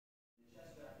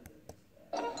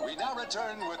We now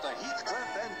return with the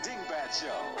Heathcliff and Dingbat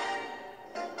Show.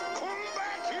 Come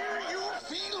back here, you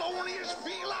felonious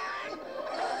feline!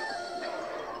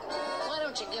 Why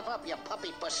don't you give up, you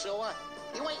puppy pursuer?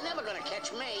 You ain't never gonna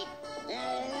catch me. Oh,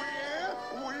 yeah?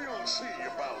 We'll see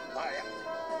about that.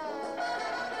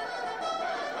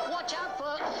 Watch out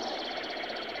for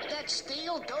that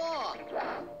steel door.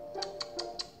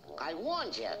 I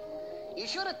warned you. You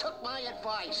should have took my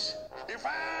advice. If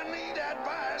I need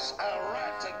advice, I'll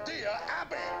write to dear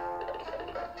Abby.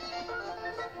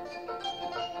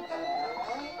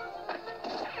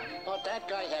 But that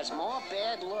guy has more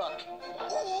bad luck.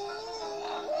 Oh,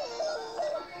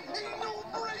 ain't no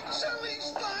brakes on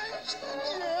these things.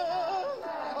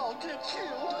 Yeah, I'll get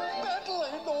killed. That'll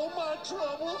end all my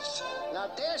troubles. Now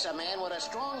there's a man with a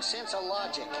strong sense of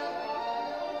logic.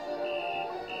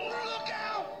 Look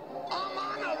out! I'm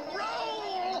on a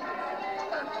roll!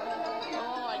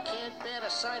 Oh, I can't bear the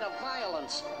sight of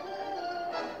violence.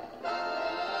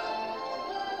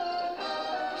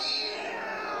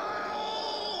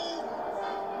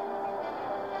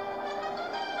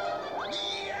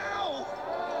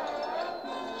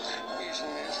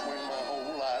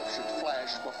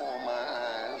 Before my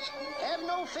eyes. Have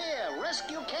no fear.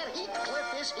 Rescue Cat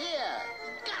Heathcliff is here.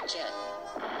 Gotcha.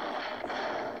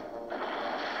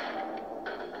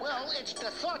 Well, it's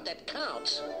the thought that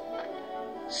counts.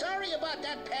 Sorry about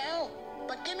that, pal,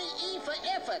 but give me E for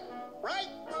effort, right?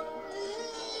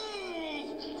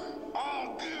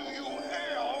 I'll give you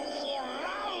hell for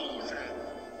lousy.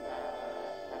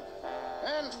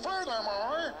 And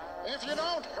furthermore, if you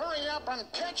don't hurry up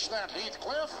and catch that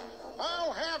Heathcliff,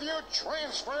 I'll have you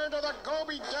transferred to the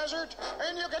Gobi Desert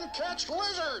and you can catch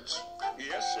lizards.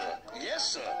 Yes, sir. Yes,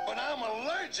 sir. But I'm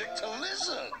allergic to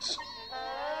lizards.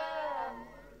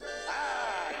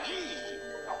 Ah, yee.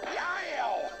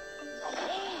 Yow.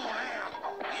 Oh, now.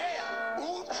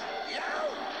 Yeah. Oops. Yow.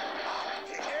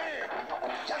 Yeah.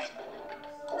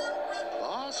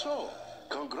 So,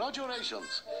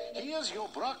 congratulations. Here's your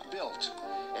Brock belt,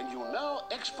 and you're now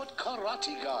expert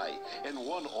karate guy and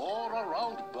one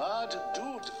all-around bad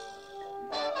dude.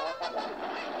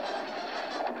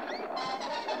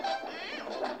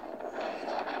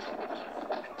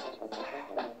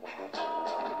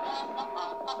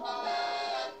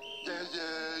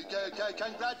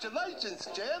 Congratulations,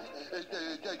 champ.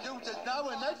 You're now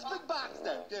an expert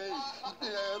boxer,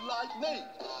 like me.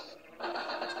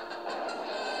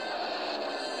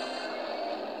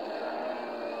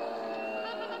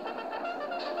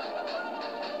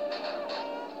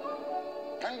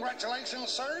 Congratulations,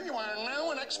 sir. You are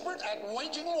now an expert at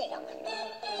waging war.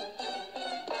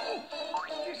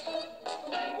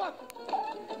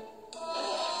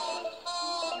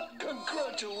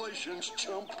 Congratulations,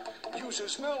 chump.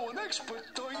 You's now an expert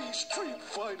tiny street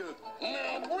fighter.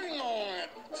 Now bring on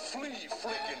that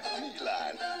flea-flicking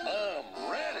feline. I'm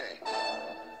ready.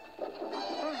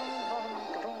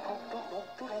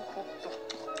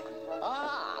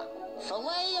 Ah,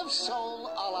 filet of sole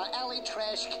a la alley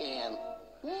trash can.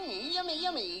 Yummy,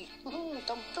 yummy.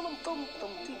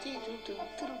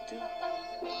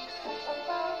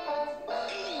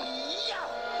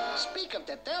 Speak of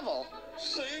the devil.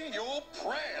 Say your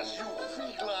prayers, you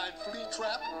feline flea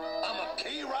trap. I'm a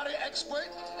karate expert,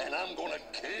 and I'm gonna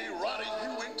karate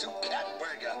you into cat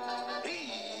burger.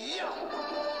 Hey-ya!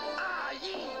 Ah,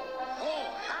 yee! Oh,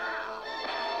 how!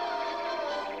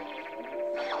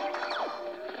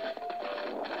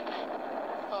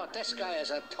 Oh, this guy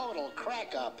is a total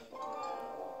crack-up.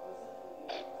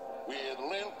 With a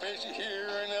little fishy here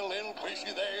and a little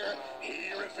fishy there.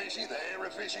 Here a fishy, there a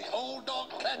fishy. Old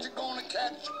dog catcher gonna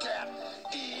catch a cat.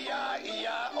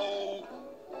 E-I-E-I-O.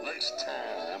 Next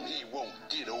time he won't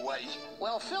get away.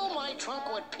 Well, fill my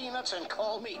trunk with peanuts and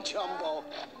call me Jumbo.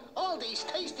 All these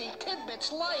tasty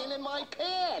tidbits lying in my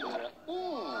pan.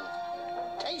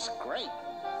 Tastes great,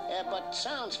 but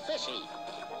sounds fishy.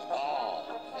 Oh,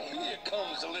 here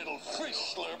comes a little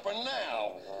fish slurper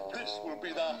now. This will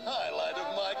be the highlight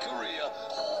of my career.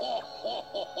 Ho, ho,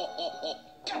 ho, ho, ho, ho.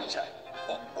 Gotcha.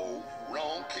 Uh-oh,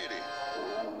 wrong kitty.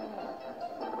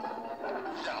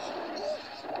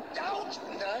 Ouch!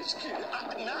 Nice kitty.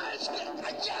 Nice kitty.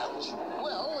 Ouch!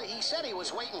 Well, he said he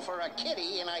was waiting for a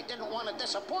kitty, and I didn't want to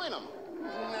disappoint him.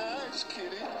 Nice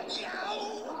kitty.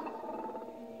 Yow!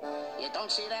 You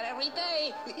don't see that every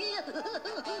day.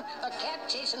 A cat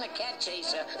chasing a cat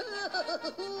chaser.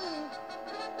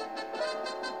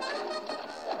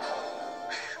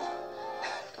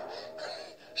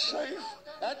 Safe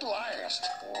at last.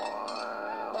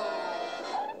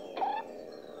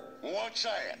 What's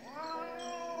that?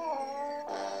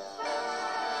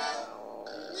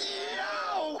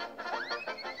 Yow! Out of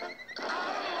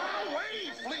my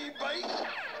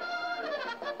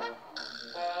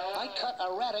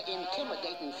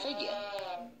intimidating figure.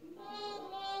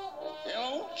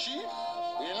 Hello, Chief?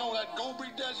 You know that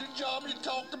Gobi Desert job you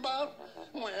talked about?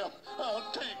 Well,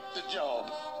 I'll take the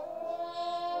job.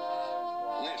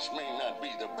 This may not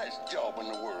be the best job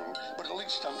in the world, but at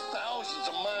least I'm thousands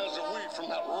of miles away from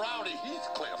that rowdy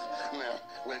Heathcliff. Now,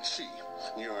 let's see.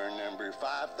 You're number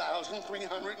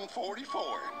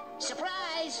 5,344.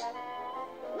 Surprise!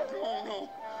 Oh, no.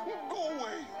 Go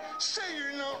away. Say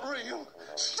you're not real.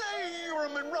 Say you're a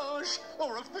mirage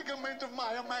or a figment of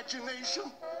my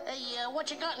imagination. Hey, what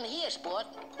you got in here, sport?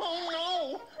 Oh,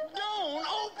 no. Don't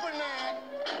open that.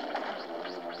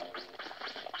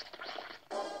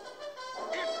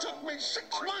 It took me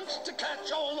 6 months to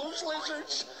catch all those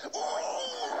lizards.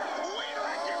 Oh, wait till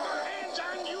I get my hands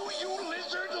on you, you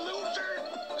lizard loser.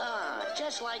 Ah,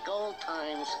 just like old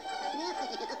times.